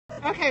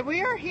Okay,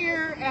 we are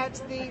here at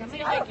the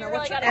Amodex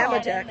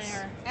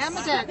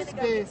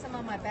booth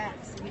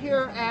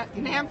here at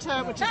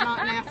NAMTA, which is not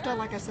NAFTA,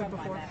 like I said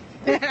before.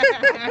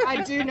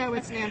 I do know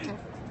it's NAMTA.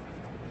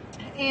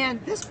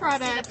 And this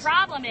product the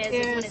problem is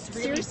when it's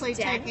really seriously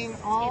dense, taking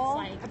all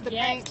like of the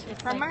paint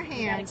from my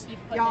hands.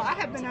 Y'all, I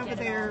have been over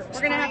there. We're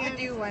going to have to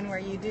do one where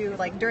you do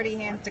like dirty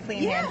hands to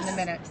clean hands in a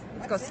minute.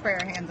 Let's go spray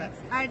our hands up.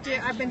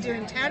 I've been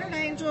doing Tattered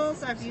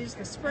Angels. I've used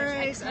the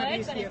sprays. I've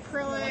used the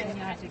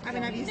acrylic. I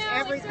mean, I've used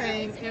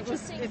everything.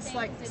 It's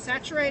like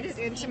saturated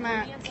into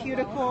my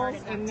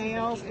cuticles and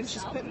nails. It's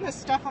just putting this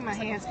stuff on my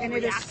hands, and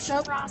it is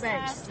soap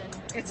based.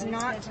 It's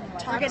not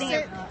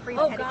toxic.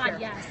 Oh God,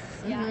 yes.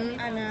 Yeah.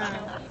 I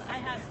know. I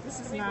have This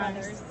is three nice.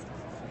 brothers,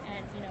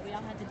 and we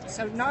all had to do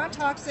So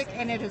non-toxic,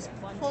 and it is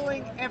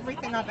pulling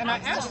everything off. And I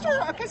asked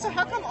her, okay, so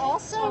how come all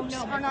soaps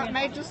are not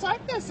made just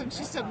like this? And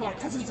she said, well,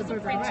 because it's a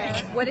booger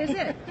made. What is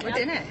it? What's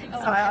in it?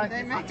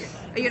 They make it.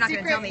 You're not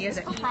going to tell me, is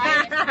it? She's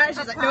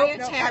like, nope,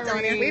 not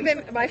telling me.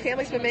 My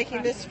family's been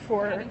making this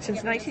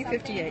since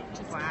 1958.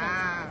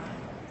 Wow.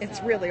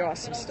 It's really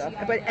awesome stuff.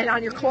 And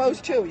on your clothes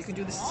too. You can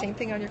do the same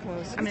thing on your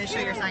clothes. I'm going to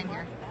show your sign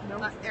here.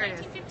 There it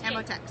is.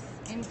 Amodex.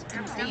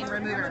 Stain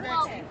remover.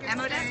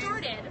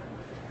 Amodex.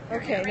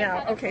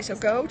 Okay, so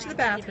go to the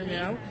bathroom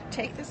now.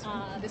 Take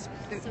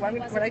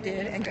what I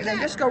did, and then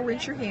just go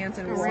rinse your hands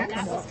and it will all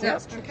come off.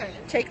 Yep. Okay.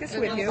 Take this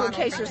with you in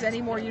case there's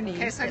any more you need.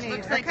 In case I need.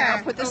 Looks like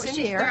I'll put this in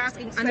They're here.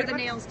 asking under the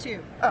nails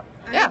too.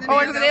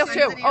 Under the nails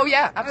too. Oh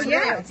yeah,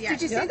 absolutely. Yeah.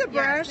 Did you see the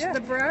brush? Yeah.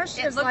 The brush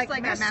It is looks like like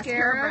a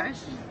mascara brush.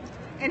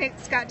 and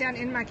it's got down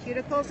in my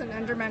cuticles and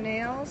under my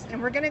nails.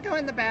 And we're going to go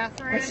in the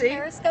bathroom. See,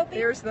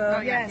 there's the.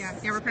 Oh yeah,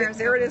 yeah. We're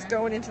there it is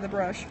going into the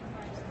brush.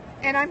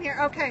 And I'm here.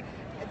 Okay,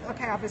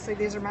 obviously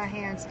these are my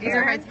hands.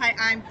 Hi,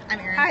 I'm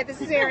Erin. Hi, this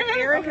is Erin.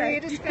 Erin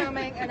Reed is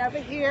filming, and over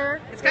here...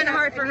 It's kind of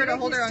hard for her to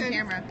hold her own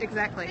camera.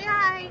 Exactly.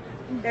 Hi.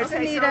 There's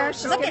Anita.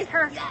 She's Look at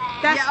her.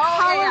 That's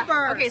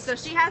Culver. Okay, so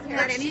she hasn't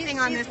done anything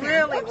on this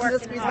really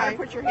Just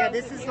put your hand.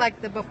 This is like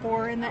the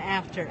before and the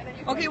after.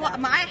 Okay, well,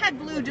 I had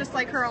blue just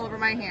like her all over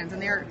my hands,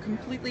 and they're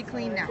completely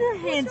clean now. Your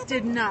hands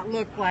did not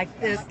look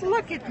like this.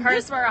 Look at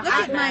Hers were a Look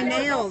hot at my mess.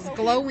 nails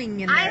glowing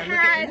in there. I Look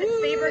had at-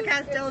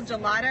 Faber-Castell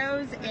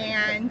gelatos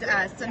and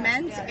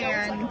cement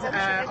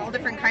and all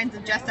different kinds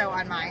of gesso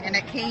on mine, and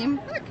it came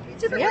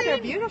super Yeah, they're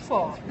clean.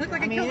 beautiful. Look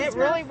like I it mean, kills it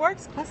smell. really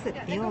works. Plus, it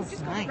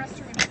feels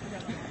nice.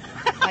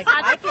 Like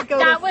I could go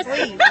that to was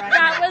sleep.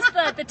 that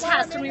was the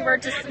test when we were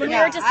deciding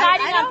I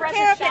on don't brushes.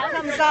 care if it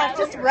comes off.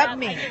 Just rub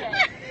me.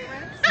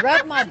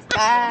 Rub my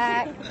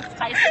back.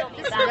 I still need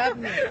Just that. rub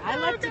me. I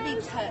like to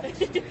be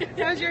touched.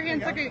 How's your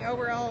hand looking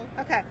overall?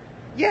 Okay.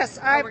 Yes,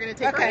 We're going to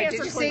take her okay, hands.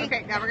 did you see?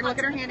 Okay, now we're going to look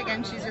at her hand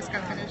again. She's just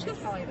going to finish.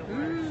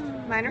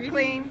 Mine are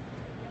clean,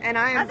 and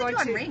I am How's it going do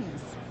on to...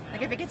 rings?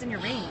 Like if it gets in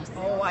your rings.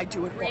 Oh, I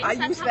do it. Rings, I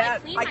that's use how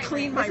that. I I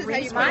clean clean my my rings.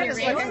 rings. Mine is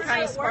looking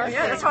kind of sparkly.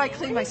 Yeah, that's how I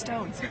clean my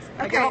stones.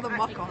 I get all the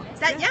muck off.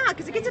 Yeah,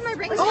 because it gets in my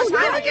rings. Oh, all the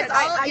time. yeah, It gets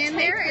I- all I in take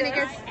there, and it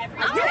this.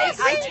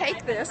 gets. I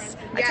take this,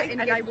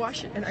 and I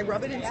wash it, and I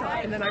rub it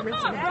inside, and then I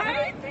rinse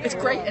it. It's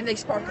great, and they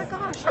sparkle.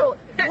 Oh,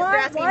 They're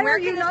asking, why where are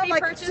can you this not be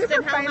like purchased super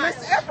and how famous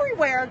much?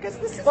 everywhere? Because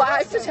this is Well, I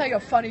have to awesome. tell you a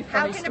funny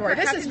can story.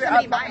 how This can is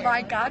somebody buy it?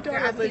 my They're goddaughter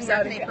asking lives where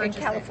out can they in purchase it?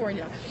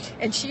 California,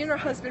 and she and her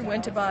husband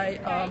went to buy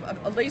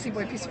a Lazy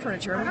Boy piece of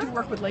furniture. And we do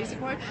work with Lazy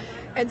Boy,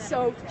 and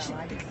so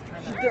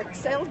the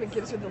salesman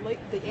gives her the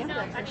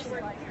Amodex, and she's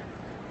like,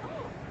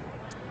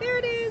 There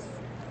it is.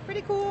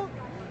 Pretty cool.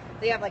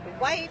 They have like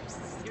wipes,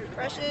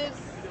 brushes,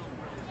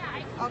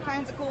 all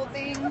kinds of cool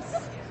things.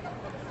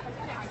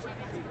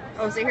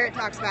 Oh, so here it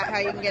talks about how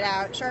you can get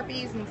out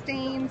Sharpies and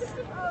stains.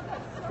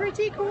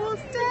 Pretty cool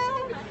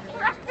stuff.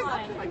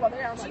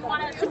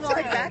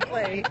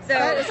 exactly. So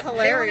That is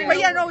hilarious. But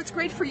yeah, no, it's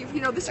great for you.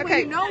 You know, this way Okay,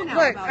 you know now.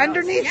 look, about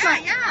underneath Yeah, my...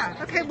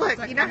 yeah. Okay,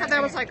 look, you know how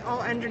that was like all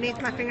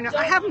underneath my fingernail?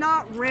 I have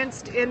not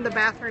rinsed in the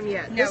bathroum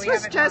yet. No, This we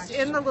was haven't just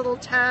washed. in the little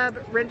tub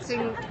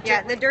rinsing.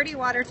 Yeah, the dirty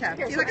water tub.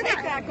 Here, See, so look at take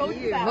that. that, go to the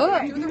Ew.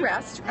 bathroom, do the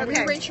rest, and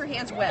Okay. rinse your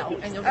hands well,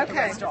 and you'll get the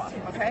Okay. rest off,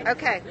 okay?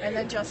 Okay. And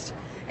then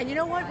and you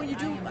know what, when you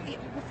do,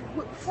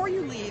 before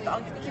you leave,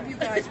 I'll give you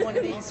guys one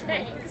of these to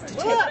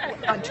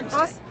take on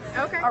Tuesday.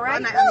 Okay. All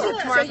right?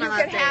 Tomorrow's So my you last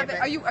can day, have it. but-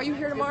 Are you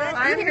here tomorrow?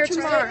 I'm here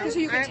Tuesday, tomorrow. So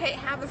you can I'm-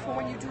 have it for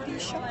when you do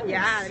these shows.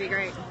 Yeah, that'd be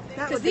great.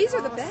 Because these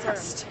are the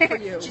best for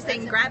you. She's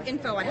saying grab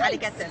info on how to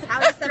get this.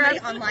 How does somebody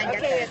online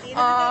get this?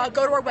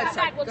 Go to our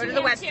website. Go to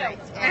the website.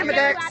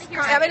 Amodex.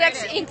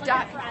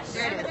 AmodexInc.com.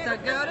 There it is. So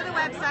go to the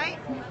website,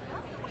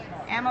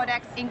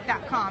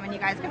 amodexinc.com, and you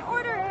guys can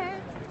order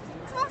it.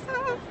 It's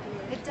awesome.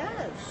 It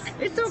does.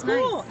 It's so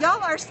cool.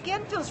 Y'all, our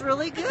skin feels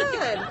really good.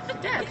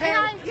 Okay.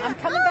 I'm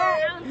coming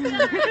back.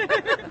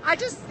 I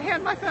just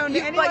hand my phone to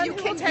anyone But you who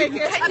can will take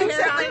it. use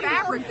that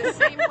fabric the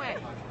same way.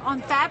 On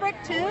fabric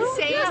too?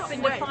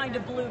 Same way. Find a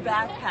blue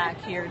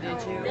backpack here,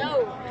 did you?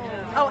 No.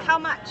 Oh, how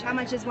much? How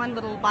much is one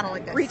little bottle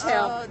like this?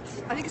 Retail.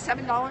 I think it's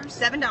 $7.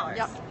 $7.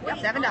 Yep.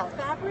 $7.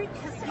 Fabric?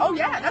 Oh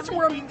yeah, that's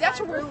what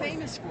we're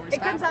famous for. is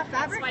It comes fabric.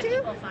 off fabric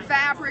too?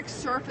 Fabric,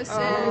 surfaces,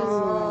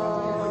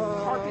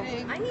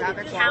 marketing.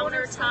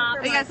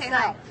 Countertop. You guys say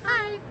hi.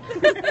 Hi.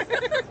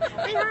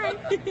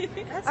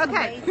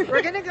 Okay,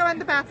 we're gonna go in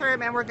the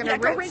bathroom and we're gonna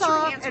Go rinse rinse your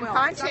off hands and well.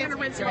 fine So I'm tune.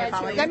 gonna rinse your hands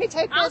well. Let me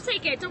take I'll this.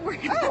 take it. Don't worry.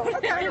 Oh,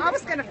 okay. I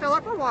was gonna fill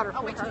up her water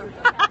for her.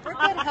 We're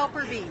good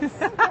helper bees.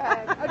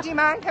 Oh, do you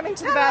mind coming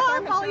to the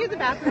bathroom? I'll follow you to the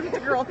bathroom. It's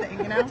a girl thing,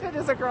 you know. It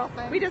is a girl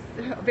thing. We just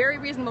very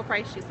reasonable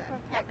price, she said.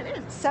 Yeah, it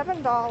is.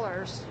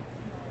 $7.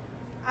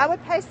 I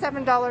would pay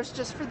 $7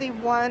 just for the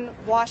one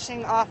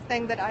washing off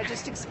thing that I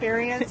just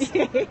experienced.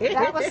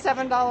 That was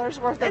 $7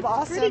 worth of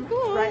awesome pretty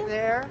cool. right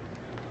there.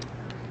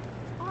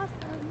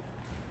 Awesome.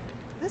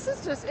 This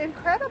is just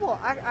incredible.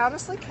 I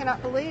honestly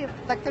cannot believe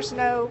there's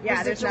no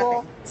Yeah, there's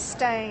residual nothing.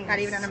 stains. Not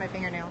even under my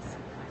fingernails.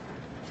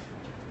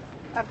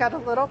 I've got a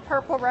little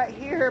purple right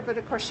here, but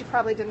of course she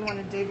probably didn't want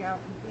to dig out,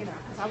 because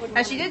I wouldn't.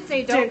 And she did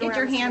say, don't get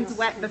your hands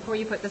wet before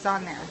you put this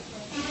on there.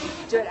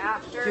 Do it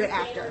after. Do it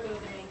after.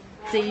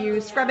 So you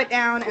scrub it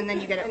down and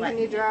then you get it And wet.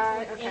 then you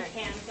dry. Okay.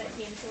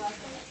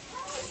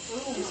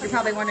 You're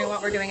probably wondering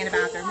what we're doing in a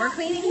bathroom. We're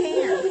cleaning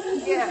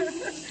hands. Yes.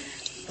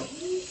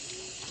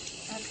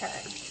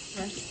 Okay.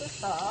 Rinse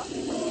this off.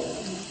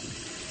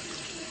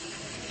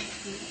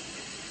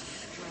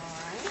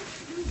 Dry.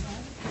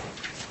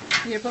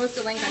 You need to post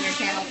a link on your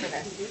channel for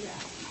this.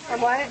 And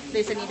what?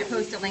 They said you need to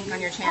post a link on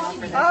your channel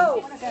for this.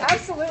 Oh,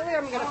 absolutely.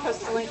 I'm going to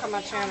post a link on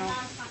my channel.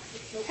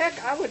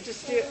 Heck, I would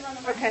just do,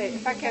 okay,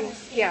 if I can,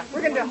 yeah, we're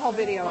going to do a whole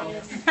video on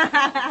this.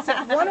 So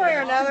one way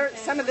or another,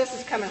 some of this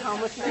is coming home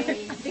with me. I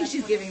think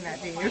she's giving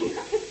that to you.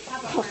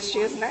 Oh, she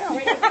is now.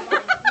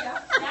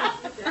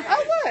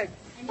 Oh, look.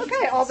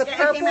 Okay, all the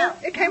purple,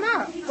 it came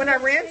out. When I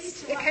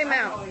rinsed, it came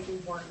out.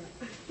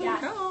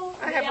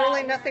 I have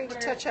really nothing to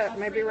touch up.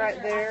 Maybe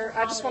right there.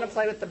 I just want to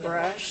play with the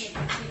brush.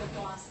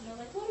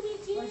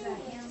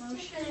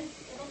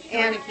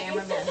 And a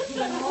cameraman.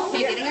 Okay,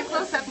 getting a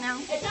close-up now.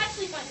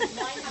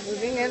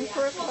 Moving in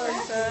for a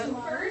close-up.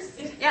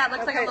 Yeah, it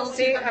looks like a Okay, little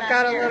see, tube of I've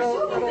got a mascara.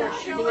 little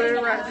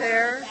blue right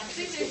there.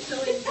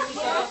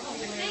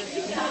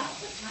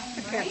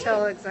 I can't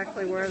tell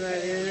exactly where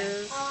that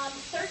is.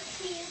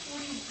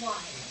 1341.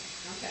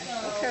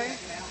 Okay.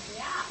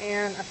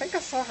 And I think I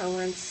saw her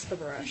rinse the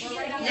brush.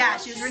 Yeah,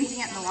 she was rinsing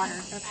it in the water.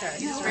 Okay.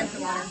 You just rinse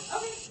the water.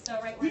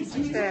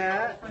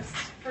 That. I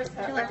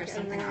feel like there's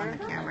something on the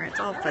camera. It's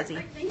all fuzzy.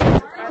 I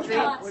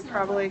think we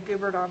probably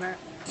goobered on it.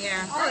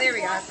 Yeah. Oh, there we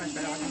go. That's much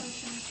better.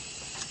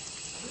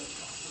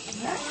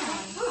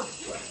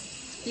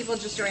 People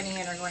just joining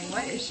in are going,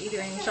 what is she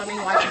doing? Show me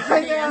watching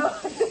her hands.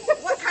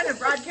 What kind of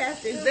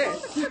broadcast is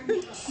this?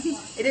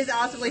 It is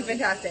awesomely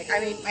fantastic. I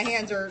mean, my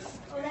hands are...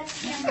 I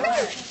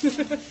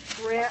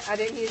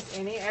didn't use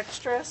any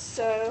extra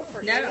soap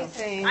or No,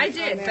 anything. I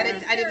did, on but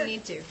there. I didn't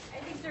need to. I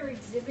think they're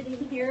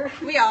exhibiting here.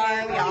 We are.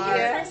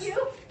 Yes.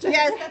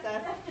 Yes, that's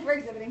us. We're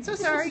exhibiting. So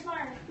sorry.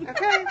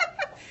 Okay.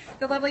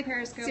 The lovely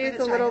periscope. See,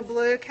 the little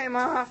blue came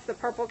off, the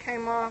purple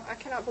came off. I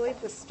cannot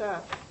believe this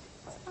stuff.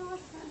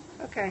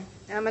 Okay,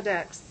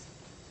 Amodex.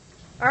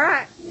 All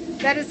right,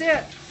 that is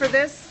it for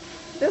this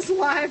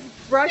live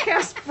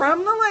broadcast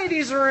from the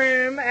ladies'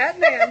 room at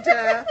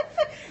Manta.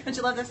 Don't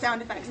you love the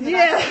sound effects in the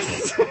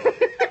Yes.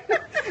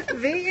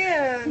 The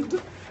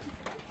end.